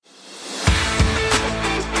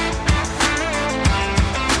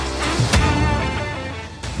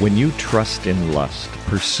When you trust in lust,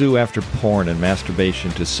 pursue after porn and masturbation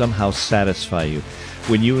to somehow satisfy you,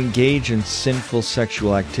 when you engage in sinful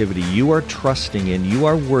sexual activity, you are trusting in, you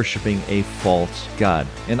are worshiping a false god,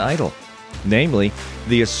 an idol. Namely,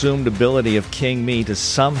 the assumed ability of King Me to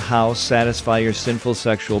somehow satisfy your sinful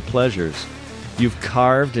sexual pleasures. You've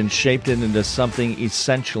carved and shaped it into something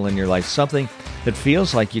essential in your life, something that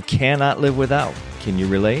feels like you cannot live without. Can you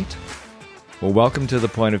relate? Well, welcome to the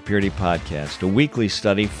Point of Purity podcast, a weekly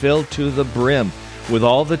study filled to the brim with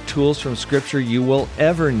all the tools from Scripture you will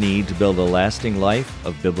ever need to build a lasting life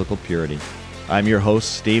of biblical purity. I'm your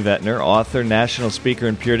host, Steve Etner, author, national speaker,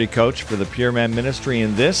 and purity coach for the Pure Man Ministry,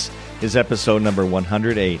 and this is episode number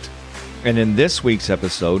 108. And in this week's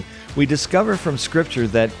episode, we discover from Scripture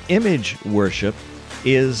that image worship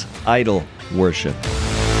is idol worship.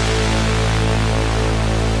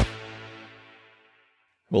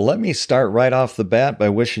 Well, let me start right off the bat by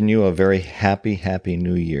wishing you a very happy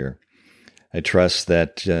New Year. I trust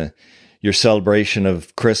that your celebration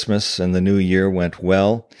of Christmas and the New Year went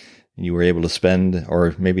well. You were able to spend,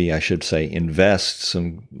 or maybe I should say invest,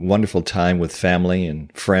 some wonderful time with family and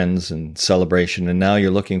friends and celebration. And now you're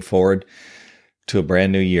looking forward to a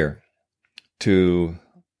brand new year, to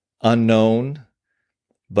unknown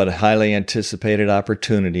but highly anticipated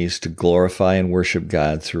opportunities to glorify and worship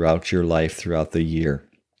God throughout your life, throughout the year.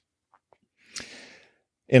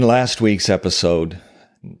 In last week's episode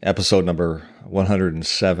number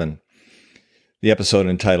 107, the episode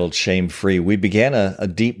entitled Shame Free, we began a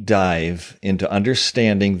deep dive into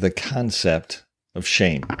understanding the concept of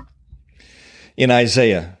shame. In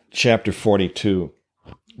Isaiah chapter 42,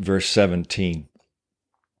 verse 17,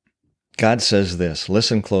 God says this,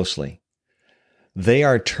 listen closely. They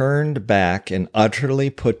are turned back and utterly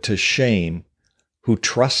put to shame who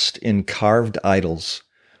trust in carved idols,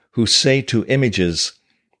 who say to images,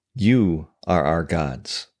 "You are our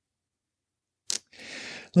gods."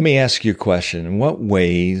 Let me ask you a question. In what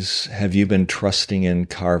ways have you been trusting in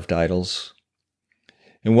carved idols?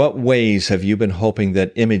 In what ways have you been hoping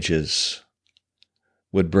that images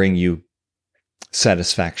would bring you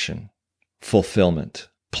satisfaction, fulfillment,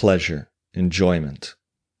 pleasure, enjoyment?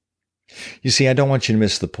 You see, I don't want you to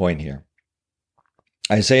miss the point here.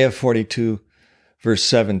 Isaiah 42, verse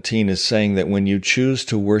 17 is saying that when you choose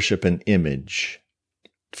to worship an image,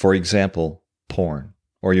 for example, porn,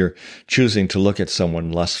 or you're choosing to look at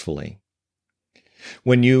someone lustfully,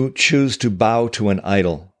 when you choose to bow to an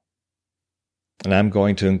idol, and I'm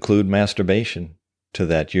going to include masturbation to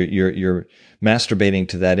that, you're masturbating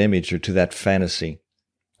to that image or to that fantasy.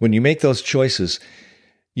 When you make those choices,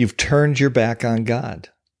 you've turned your back on God,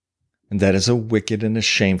 and that is a wicked and a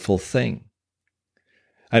shameful thing.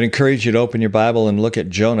 I'd encourage you to open your Bible and look at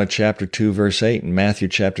Jonah chapter 2, verse 8, and Matthew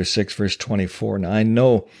chapter 6, verse 24. Now, I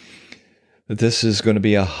know that this is going to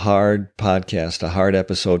be a hard podcast, a hard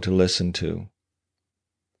episode to listen to.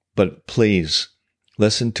 But please,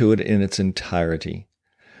 listen to it in its entirety.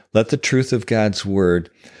 Let the truth of God's word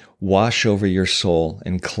wash over your soul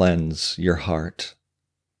and cleanse your heart.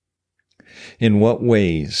 In what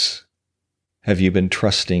ways have you been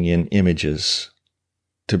trusting in images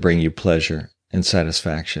to bring you pleasure and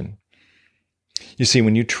satisfaction? You see,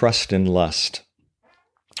 when you trust in lust,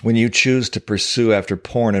 when you choose to pursue after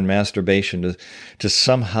porn and masturbation to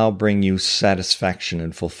somehow bring you satisfaction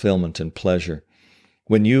and fulfillment and pleasure,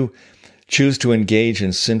 when you choose to engage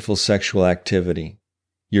in sinful sexual activity,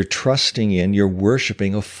 you're trusting in, you're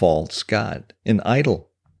worshiping a false god, an idol.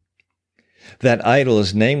 That idol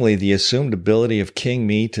is namely the assumed ability of King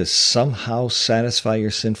Me to somehow satisfy your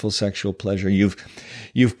sinful sexual pleasure.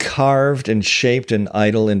 You've carved and shaped an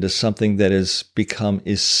idol into something that has become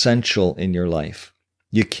essential in your life.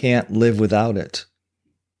 You can't live without it.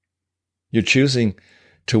 You're choosing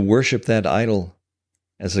to worship that idol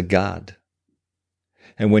as a god.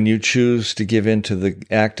 And when you choose to give in to the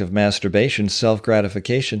act of masturbation,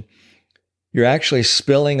 self-gratification, you're actually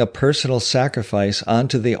spilling a personal sacrifice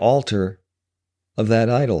onto the altar of that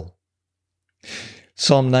idol.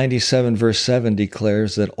 Psalm 97 verse 7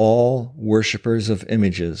 declares that all worshipers of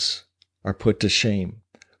images are put to shame,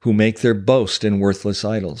 who make their boast in worthless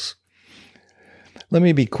idols. Let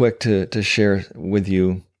me be quick to share with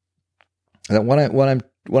you that what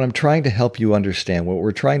I'm trying to help you understand, what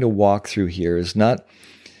we're trying to walk through here is not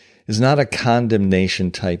a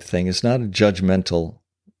condemnation type thing. It's not a judgmental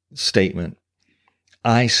statement.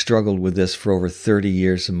 I struggled with this for over 30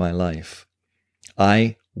 years of my life.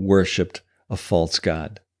 I worshipped a false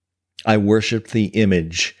god. I worshipped the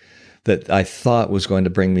image that I thought was going to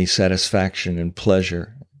bring me satisfaction and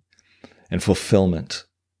pleasure and fulfillment.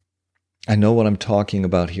 I know what I'm talking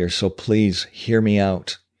about here, so please hear me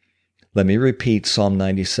out. Let me repeat Psalm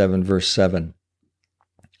 97, verse 7.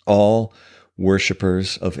 All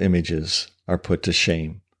worshipers of images are put to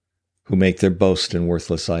shame, who make their boast in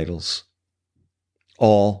worthless idols.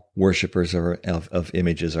 All worshipers of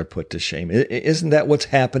images are put to shame. Isn't that what's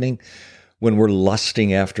happening when we're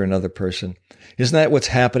lusting after another person? Isn't that what's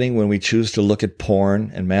happening when we choose to look at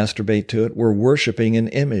porn and masturbate to it? We're worshiping an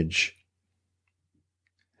image.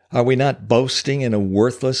 Are we not boasting in a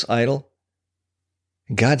worthless idol?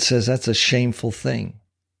 God says that's a shameful thing.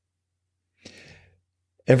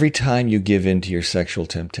 Every time you give in to your sexual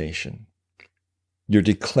temptation, you're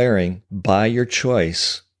declaring by your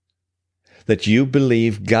choice that you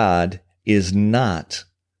believe God is not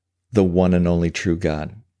the one and only true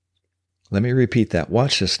God. Let me repeat that.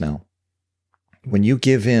 Watch this now. When you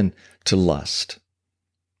give in to lust,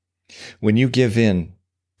 when you give in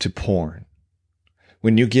to porn,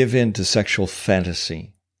 when you give in to sexual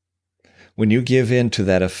fantasy, when you give in to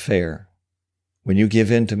that affair, when you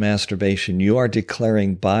give in to masturbation, you are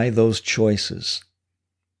declaring by those choices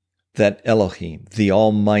that Elohim, the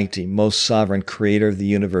Almighty, most sovereign creator of the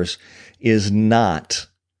universe, is not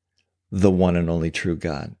the one and only true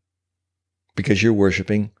God, because you're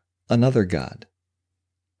worshiping another God.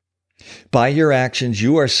 By your actions,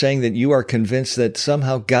 you are saying that you are convinced that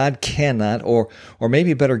somehow God cannot, or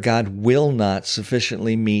maybe better, God will not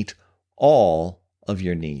sufficiently meet all of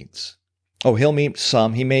your needs. Oh, he'll meet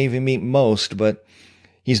some, he may even meet most, but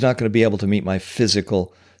he's not going to be able to meet my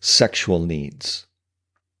physical, sexual needs.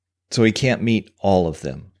 So he can't meet all of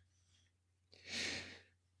them.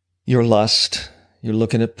 Your lust, you're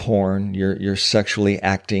looking at porn, you're sexually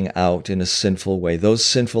acting out in a sinful way. Those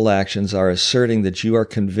sinful actions are asserting that you are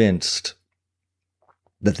convinced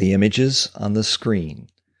that the images on the screen,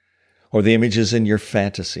 or the images in your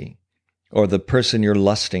fantasy, or the person you're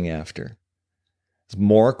lusting after, is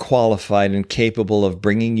more qualified and capable of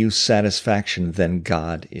bringing you satisfaction than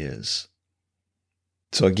God is.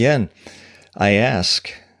 So again, I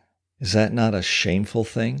ask, is that not a shameful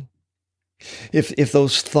thing? If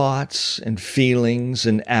those thoughts and feelings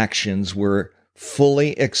and actions were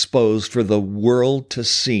fully exposed for the world to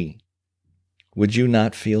see, would you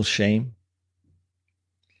not feel shame?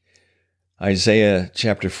 Isaiah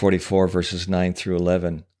chapter 44, verses 9 through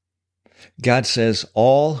 11. God says,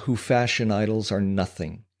 all who fashion idols are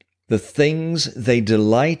nothing. The things they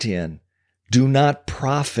delight in do not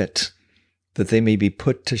profit, that they may be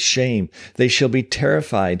put to shame. They shall be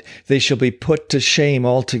terrified. They shall be put to shame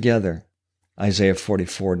altogether. Isaiah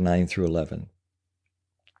 44, 9 through 11.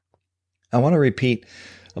 I want to repeat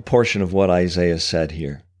a portion of what Isaiah said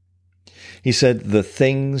here. He said, the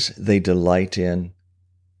things they delight in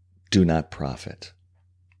do not profit.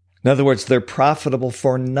 In other words, they're profitable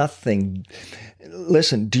for nothing.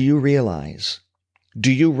 Listen, do you realize,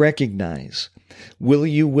 do you recognize, will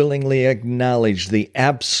you willingly acknowledge the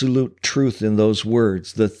absolute truth in those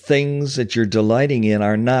words? The things that you're delighting in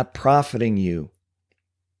are not profiting you.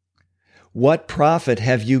 What profit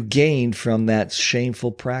have you gained from that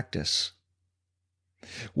shameful practice?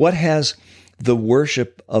 What has the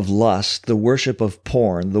worship of lust, the worship of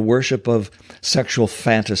porn, the worship of sexual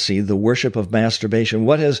fantasy, the worship of masturbation,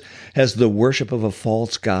 what has the worship of a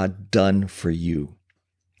false god done for you?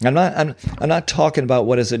 I'm not talking about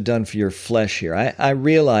what has it done for your flesh here. I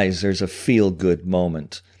realize there's a feel-good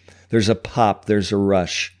moment. There's a pop, there's a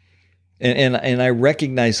rush. And I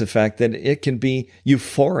recognize the fact that it can be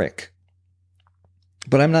euphoric.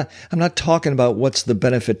 But I'm not talking about what's the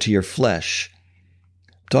benefit to your flesh.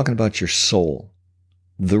 I'm talking about your soul,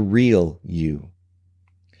 the real you.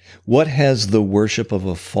 What has the worship of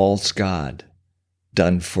a false god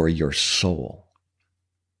done for your soul?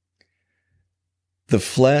 The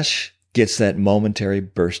flesh gets that momentary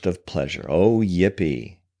burst of pleasure. Oh,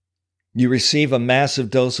 yippee. You receive a massive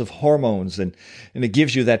dose of hormones and it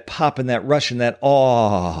gives you that pop and that rush and that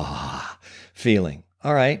awe feeling.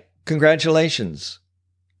 All right, congratulations.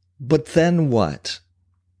 But then what?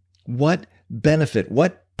 What benefit,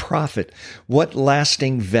 what profit, what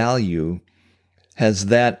lasting value has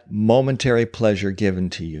that momentary pleasure given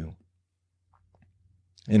to you?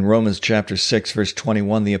 In Romans chapter 6, verse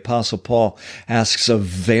 21, the Apostle Paul asks a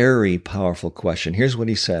very powerful question. Here's what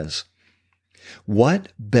he says.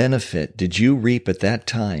 What benefit did you reap at that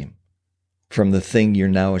time from the thing you're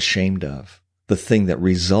now ashamed of, the thing that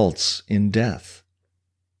results in death?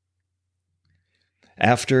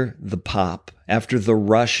 After the pop, after the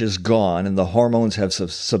rush is gone and the hormones have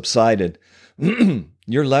subsided,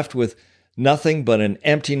 you're left with nothing but an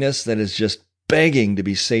emptiness that is just begging to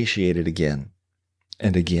be satiated again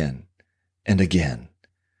and again and again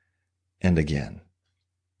and again.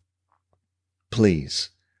 Please,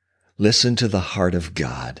 listen to the heart of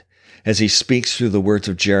God as he speaks through the words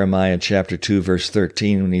of Jeremiah chapter 2, verse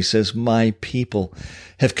 13, when he says, "My people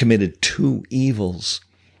have committed two evils.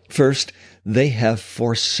 First, they have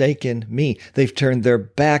forsaken me. They've turned their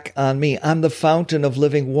back on me. I'm the fountain of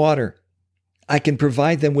living water. I can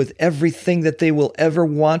provide them with everything that they will ever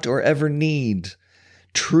want or ever need.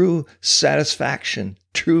 True satisfaction,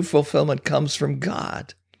 true fulfillment comes from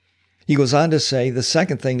God." He goes on to say, the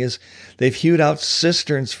second thing is they've hewed out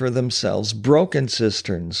cisterns for themselves, broken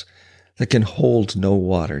cisterns that can hold no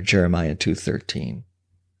water, Jeremiah 2:13.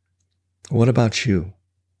 What about you?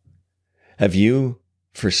 Have you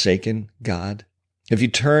forsaken God? Have you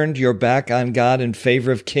turned your back on God in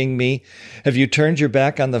favor of King Me? Have you turned your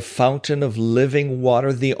back on the fountain of living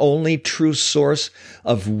water, the only true source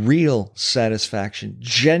of real satisfaction,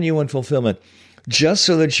 genuine fulfillment, just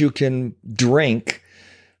so that you can drink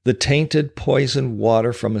the tainted, poisoned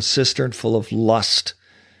water from a cistern full of lust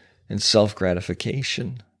and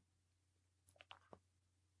self-gratification?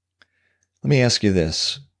 Let me ask you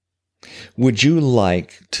this. Would you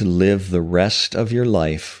like to live the rest of your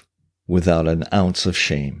life without an ounce of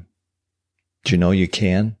shame? Do you know you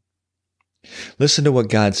can? Listen to what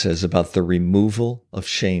God says about the removal of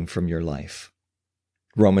shame from your life.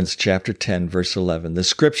 Romans chapter 10, verse 11. The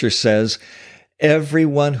scripture says,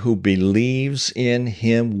 "Everyone who believes in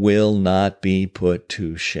him will not be put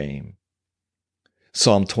to shame."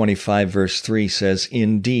 Psalm 25, verse 3 says,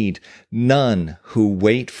 "Indeed, none who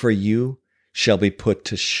wait for you shall be put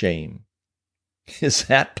to shame." Is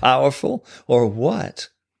that powerful or what?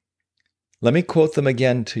 Let me quote them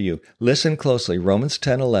again to you. Listen closely. Romans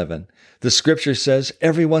 10:11. The scripture says,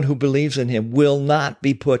 "Everyone who believes in him will not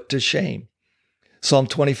be put to shame." Psalm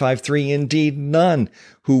 25:3, "Indeed, none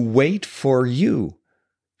who wait for you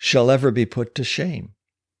shall ever be put to shame."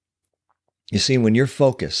 You see, when your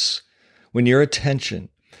focus, when your attention,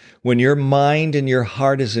 when your mind and your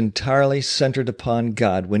heart is entirely centered upon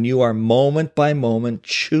God, when you are moment by moment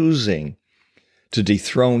choosing to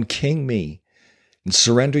dethrone King Me and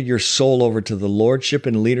surrender your soul over to the lordship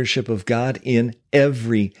and leadership of God in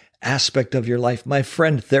every aspect of your life, my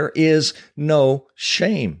friend, there is no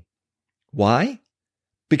shame. Why?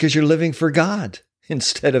 Because you're living for God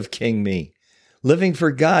instead of King Me. Living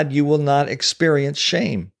for God, you will not experience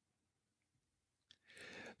shame.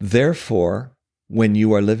 Therefore, when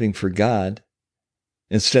you are living for God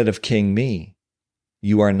instead of King Me,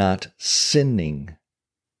 you are not sinning.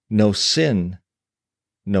 No sin,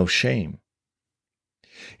 no shame.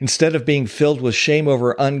 Instead of being filled with shame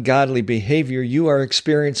over ungodly behavior, you are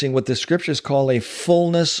experiencing what the scriptures call a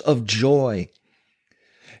fullness of joy.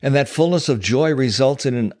 And that fullness of joy results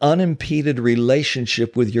in an unimpeded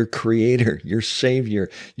relationship with your Creator, your Savior,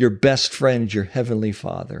 your best friend, your Heavenly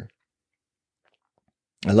Father.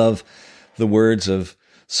 I love the words of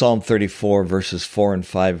Psalm 34, verses 4 and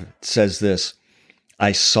 5. It says this,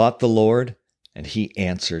 "I sought the Lord, and He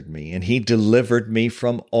answered me, and He delivered me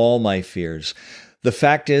from all my fears." The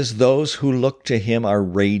fact is, those who look to Him are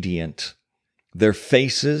radiant. Their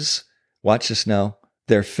faces, watch this now,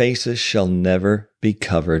 their faces shall never be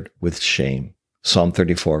covered with shame. Psalm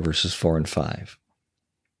 34, verses 4 and 5.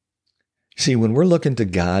 See, when we're looking to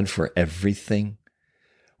God for everything,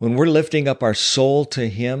 when we're lifting up our soul to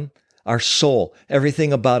Him, our soul,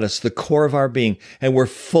 everything about us, the core of our being, and we're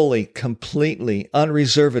fully, completely,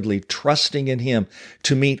 unreservedly trusting in Him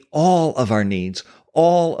to meet all of our needs,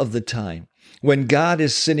 all of the time. When God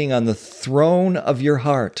is sitting on the throne of your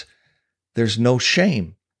heart, there's no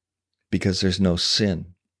shame because there's no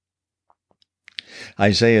sin.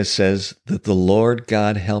 Isaiah says that the Lord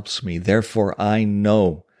God helps me. Therefore, I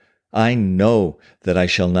know that I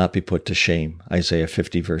shall not be put to shame. Isaiah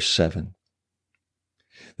 50, verse 7.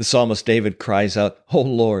 The psalmist David cries out, "O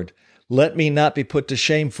Lord, let me not be put to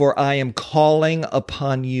shame, for I am calling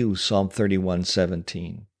upon you." Psalm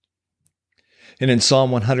 31:17. And in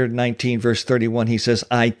Psalm 119, verse 31, he says,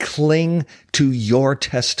 "I cling to your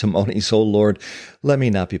testimonies, O Lord. Let me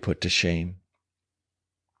not be put to shame."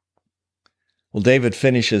 Well, David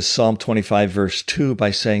finishes Psalm 25, verse 2 by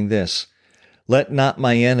saying this, "Let not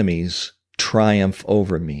my enemies triumph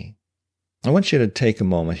over me." I want you to take a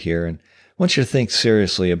moment here, and I want you to think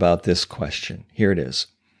seriously about this question. Here it is.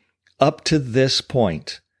 Up to this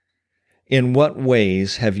point, in what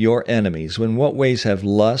ways have your enemies, in what ways have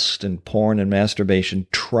lust and porn and masturbation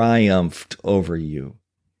triumphed over you?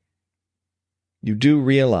 You do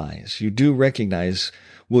realize, you do recognize,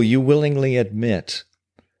 will you willingly admit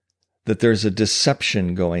that there's a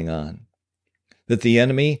deception going on, that the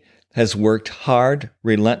enemy has worked hard,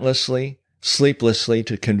 relentlessly, sleeplessly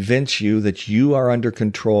to convince you that you are under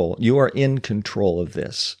control, you are in control of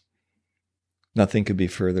this? Nothing could be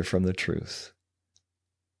further from the truth.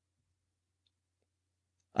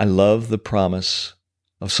 I love the promise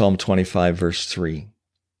of Psalm 25, verse 3.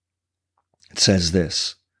 It says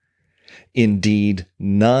this, "Indeed,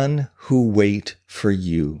 none who wait for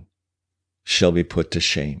you shall be put to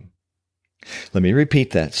shame." Let me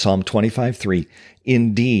repeat that, Psalm 25, 3.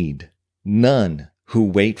 "Indeed, none who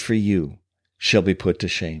wait for you shall be put to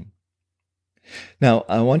shame." Now,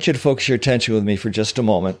 I want you to focus your attention with me for just a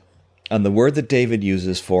moment on the word that David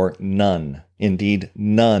uses for none. Indeed,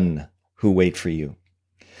 none who wait for you.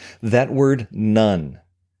 That word none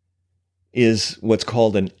is what's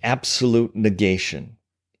called an absolute negation.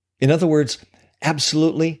 In other words,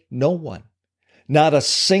 absolutely no one, not a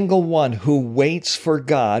single one who waits for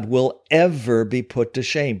God will ever be put to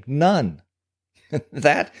shame. None.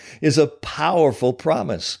 That is a powerful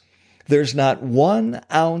promise. There's not 1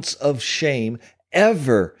 ounce of shame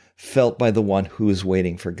ever felt by the one who is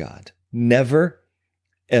waiting for God. Never,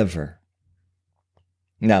 ever.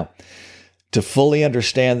 Now, to fully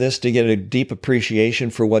understand this, to get a deep appreciation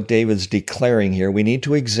for what David's declaring here, we need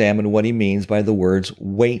to examine what he means by the words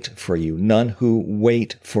wait for you. None who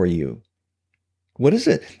wait for you. What does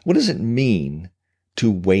it mean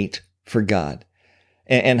to wait for God?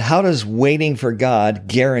 And how does waiting for God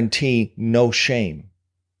guarantee no shame?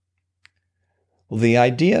 Well, the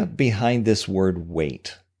idea behind this word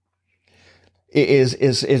wait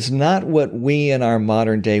is not what we in our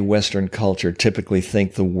modern day Western culture typically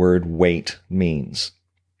think the word wait means.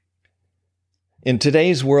 In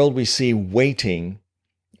today's world, we see waiting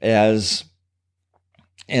as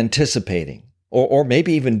anticipating or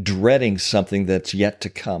maybe even dreading something that's yet to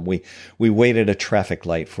come. We wait at a traffic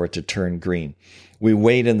light for it to turn green. We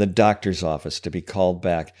wait in the doctor's office to be called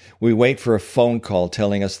back. We wait for a phone call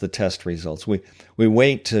telling us the test results. We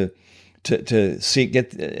wait to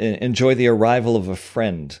enjoy the arrival of a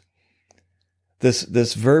friend.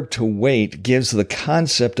 This verb to wait gives the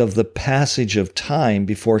concept of the passage of time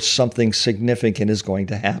before something significant is going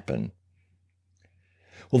to happen.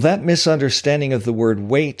 Well, that misunderstanding of the word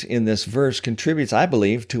wait in this verse contributes, I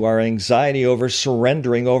believe, to our anxiety over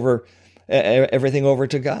surrendering everything over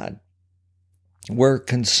to God. We're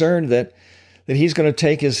concerned that he's going to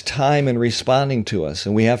take his time in responding to us,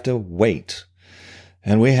 and we have to wait.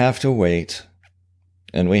 And we have to wait,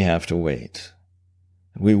 and we have to wait.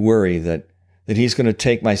 We worry that he's going to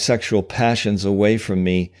take my sexual passions away from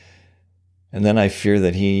me, and then I fear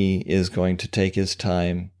that he is going to take his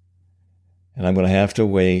time, and I'm going to have to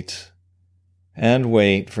wait and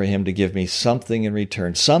wait for him to give me something in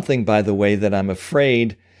return. Something, by the way, that I'm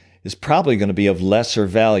afraid is probably going to be of lesser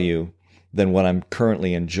value than what I'm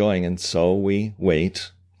currently enjoying. And so we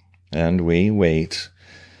wait, and we wait,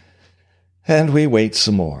 and we wait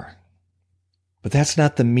some more. But that's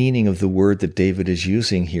not the meaning of the word that David is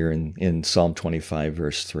using here in Psalm 25,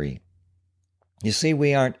 verse 3. You see,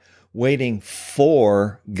 we aren't waiting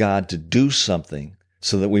for God to do something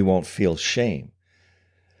so that we won't feel shame.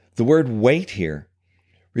 The word wait here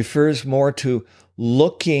refers more to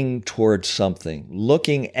looking towards something,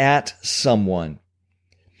 looking at someone.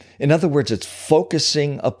 In other words, it's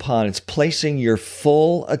it's placing your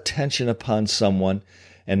full attention upon someone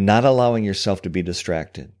and not allowing yourself to be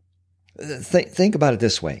distracted. Think about it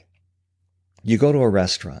this way. You go to a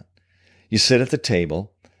restaurant, you sit at the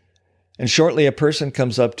table, and shortly a person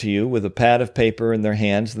comes up to you with a pad of paper in their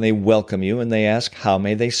hands, and they welcome you, and they ask, how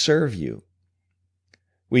may they serve you?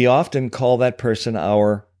 We often call that person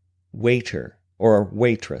our waiter or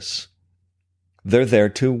waitress. They're there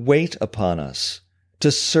to wait upon us,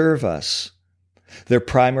 to serve us. Their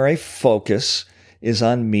primary focus is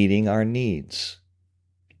on meeting our needs.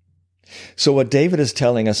 So what David is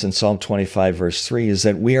telling us in Psalm 25, verse 3, is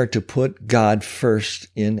that we are to put God first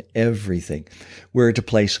in everything. We're to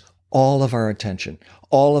place all of our attention,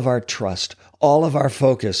 all of our trust, all of our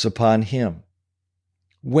focus upon Him.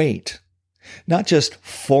 Wait, not just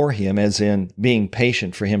for Him, as in being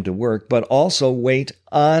patient for Him to work, but also wait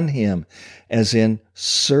on Him, as in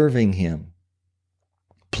serving Him.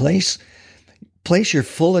 Place your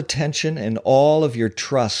full attention and all of your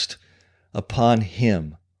trust upon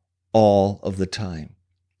Him all of the time.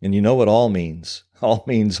 And you know what all means. All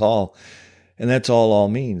means all. And that's all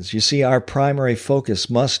means. You see, our primary focus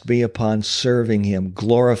must be upon serving Him,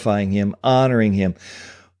 glorifying Him, honoring Him,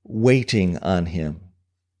 waiting on Him.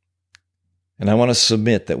 And I want to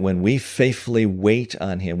submit that when we faithfully wait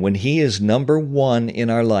on Him, when He is number one in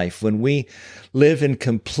our life, when we live in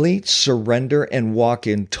complete surrender and walk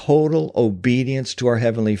in total obedience to our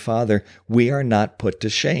Heavenly Father, we are not put to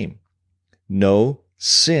shame. No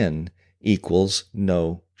sin equals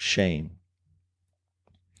no shame.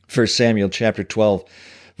 1 Samuel chapter 12,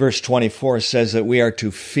 verse 24 says that we are to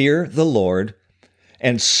fear the Lord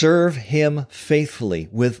and serve him faithfully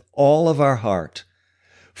with all of our heart.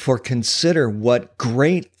 For consider what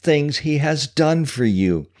great things he has done for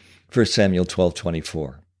you. 1 Samuel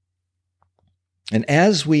 12:24. And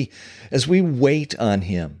as we wait on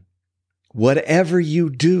him, whatever you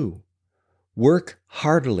do, work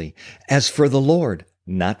heartily as for the Lord,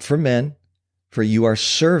 not for men, for you are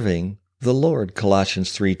serving the Lord.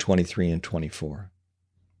 Colossians 3:23 and 24.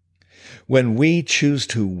 When we choose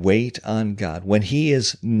to wait on God, when he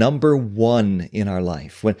is number one in our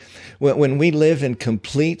life, when we live in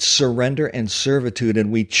complete surrender and servitude,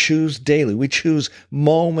 and we choose daily, we choose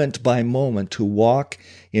moment by moment to walk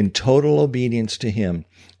in total obedience to him,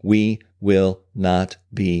 we will not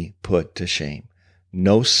be put to shame.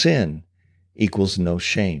 No sin equals no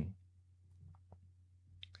shame.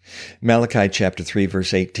 Malachi chapter 3,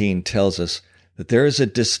 verse 18 tells us that there is a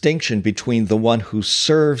distinction between the one who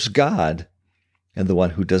serves God and the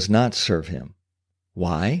one who does not serve him.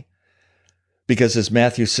 Why? Because as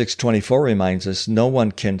Matthew 6:24 reminds us, no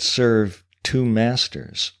one can serve two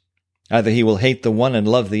masters. Either he will hate the one and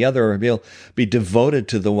love the other, or he'll be devoted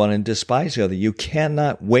to the one and despise the other. You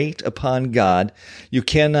cannot wait upon God. You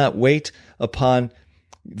cannot wait upon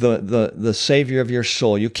the Savior of your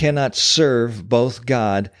soul. You cannot serve both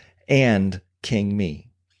God and King Me.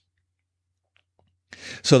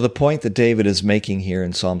 So the point that David is making here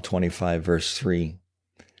in Psalm 25, verse 3,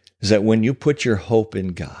 is that when you put your hope in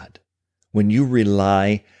God, when you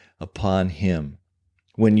rely upon him,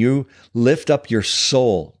 when you lift up your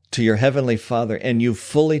soul to your heavenly Father and you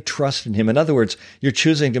fully trust in him, in other words, you're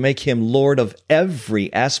choosing to make him Lord of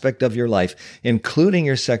every aspect of your life, including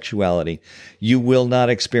your sexuality, you will not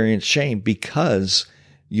experience shame because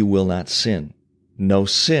you will not sin. No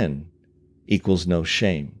sin equals no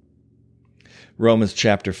shame. Romans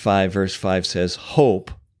chapter 5, verse 5 says,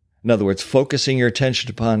 hope, in other words, focusing your attention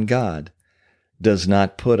upon God, does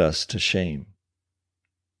not put us to shame.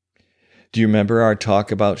 Do you remember our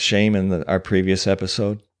talk about shame in our previous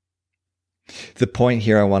episode? The point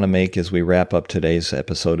here I want to make as we wrap up today's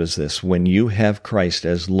episode is this: when you have Christ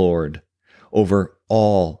as Lord over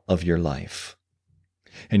all of your life,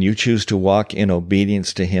 and you choose to walk in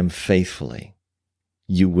obedience to him faithfully,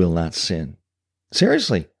 you will not sin.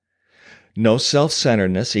 Seriously. No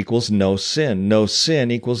self-centeredness equals no sin. No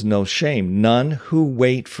sin equals no shame. None who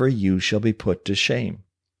wait for you shall be put to shame.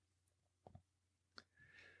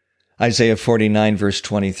 Isaiah 49, verse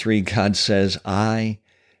 23, God says, I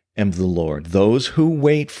am the Lord. Those who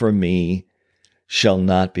wait for me shall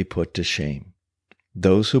not be put to shame.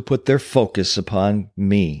 Those who put their focus upon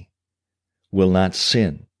me will not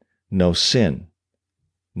sin. No sin,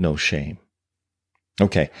 no shame.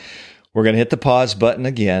 Okay. We're going to hit the pause button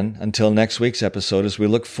again until next week's episode as we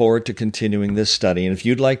look forward to continuing this study. And if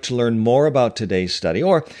you'd like to learn more about today's study,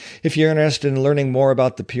 or if you're interested in learning more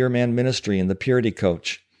about the Pure Man Ministry and the Purity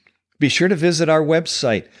Coach, be sure to visit our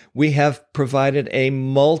website. We have provided a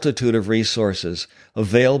multitude of resources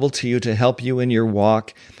available to you to help you in your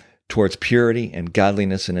walk towards purity and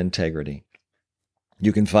godliness and integrity.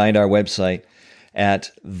 You can find our website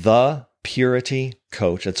at The Purity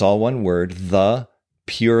Coach. It's all one word,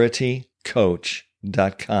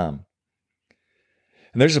 thepuritycoach.com.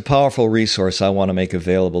 And there's a powerful resource I want to make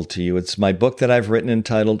available to you. It's my book that I've written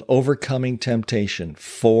entitled Overcoming Temptation,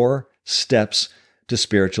 4 Steps to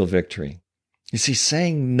Spiritual Victory. You see,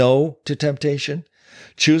 saying no to temptation,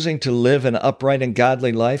 choosing to live an upright and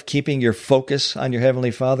godly life, keeping your focus on your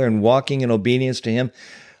Heavenly Father and walking in obedience to Him,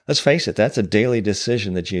 let's face it, that's a daily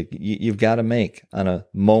decision that you've got to make on a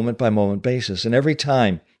moment-by-moment basis. And every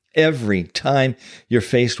time you're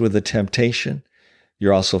faced with a temptation,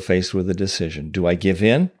 you're also faced with a decision. Do I give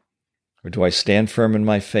in, or do I stand firm in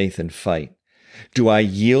my faith and fight? Do I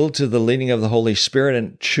yield to the leading of the Holy Spirit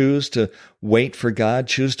and choose to wait for God,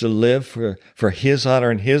 choose to live for His honor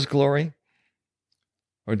and His glory?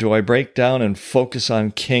 Or do I break down and focus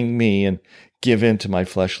on King Me and give in to my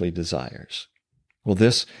fleshly desires? Well,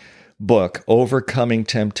 this book, Overcoming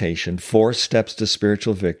Temptation, 4 Steps to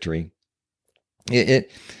Spiritual Victory, it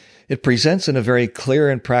presents in a very clear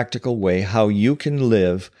and practical way how you can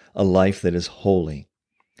live a life that is holy,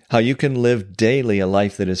 how you can live daily a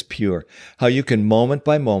life that is pure, how you can moment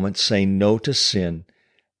by moment say no to sin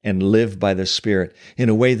and live by the Spirit in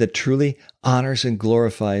a way that truly honors and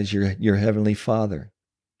glorifies your Heavenly Father.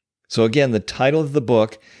 So again, the title of the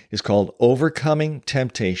book is called Overcoming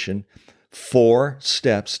Temptation, 4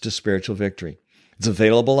 Steps to Spiritual Victory. It's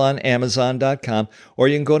available on Amazon.com, or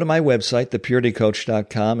you can go to my website,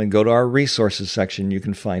 thepuritycoach.com, and go to our resources section. You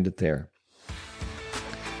can find it there.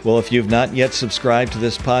 Well, if you've not yet subscribed to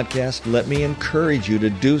this podcast, let me encourage you to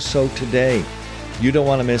do so today. You don't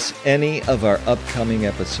want to miss any of our upcoming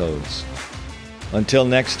episodes. Until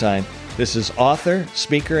next time, this is author,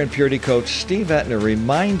 speaker, and purity coach Steve Etner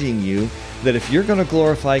reminding you that if you're going to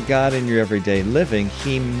glorify God in your everyday living,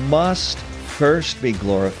 He must first be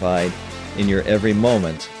glorified in your every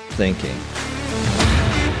moment thinking.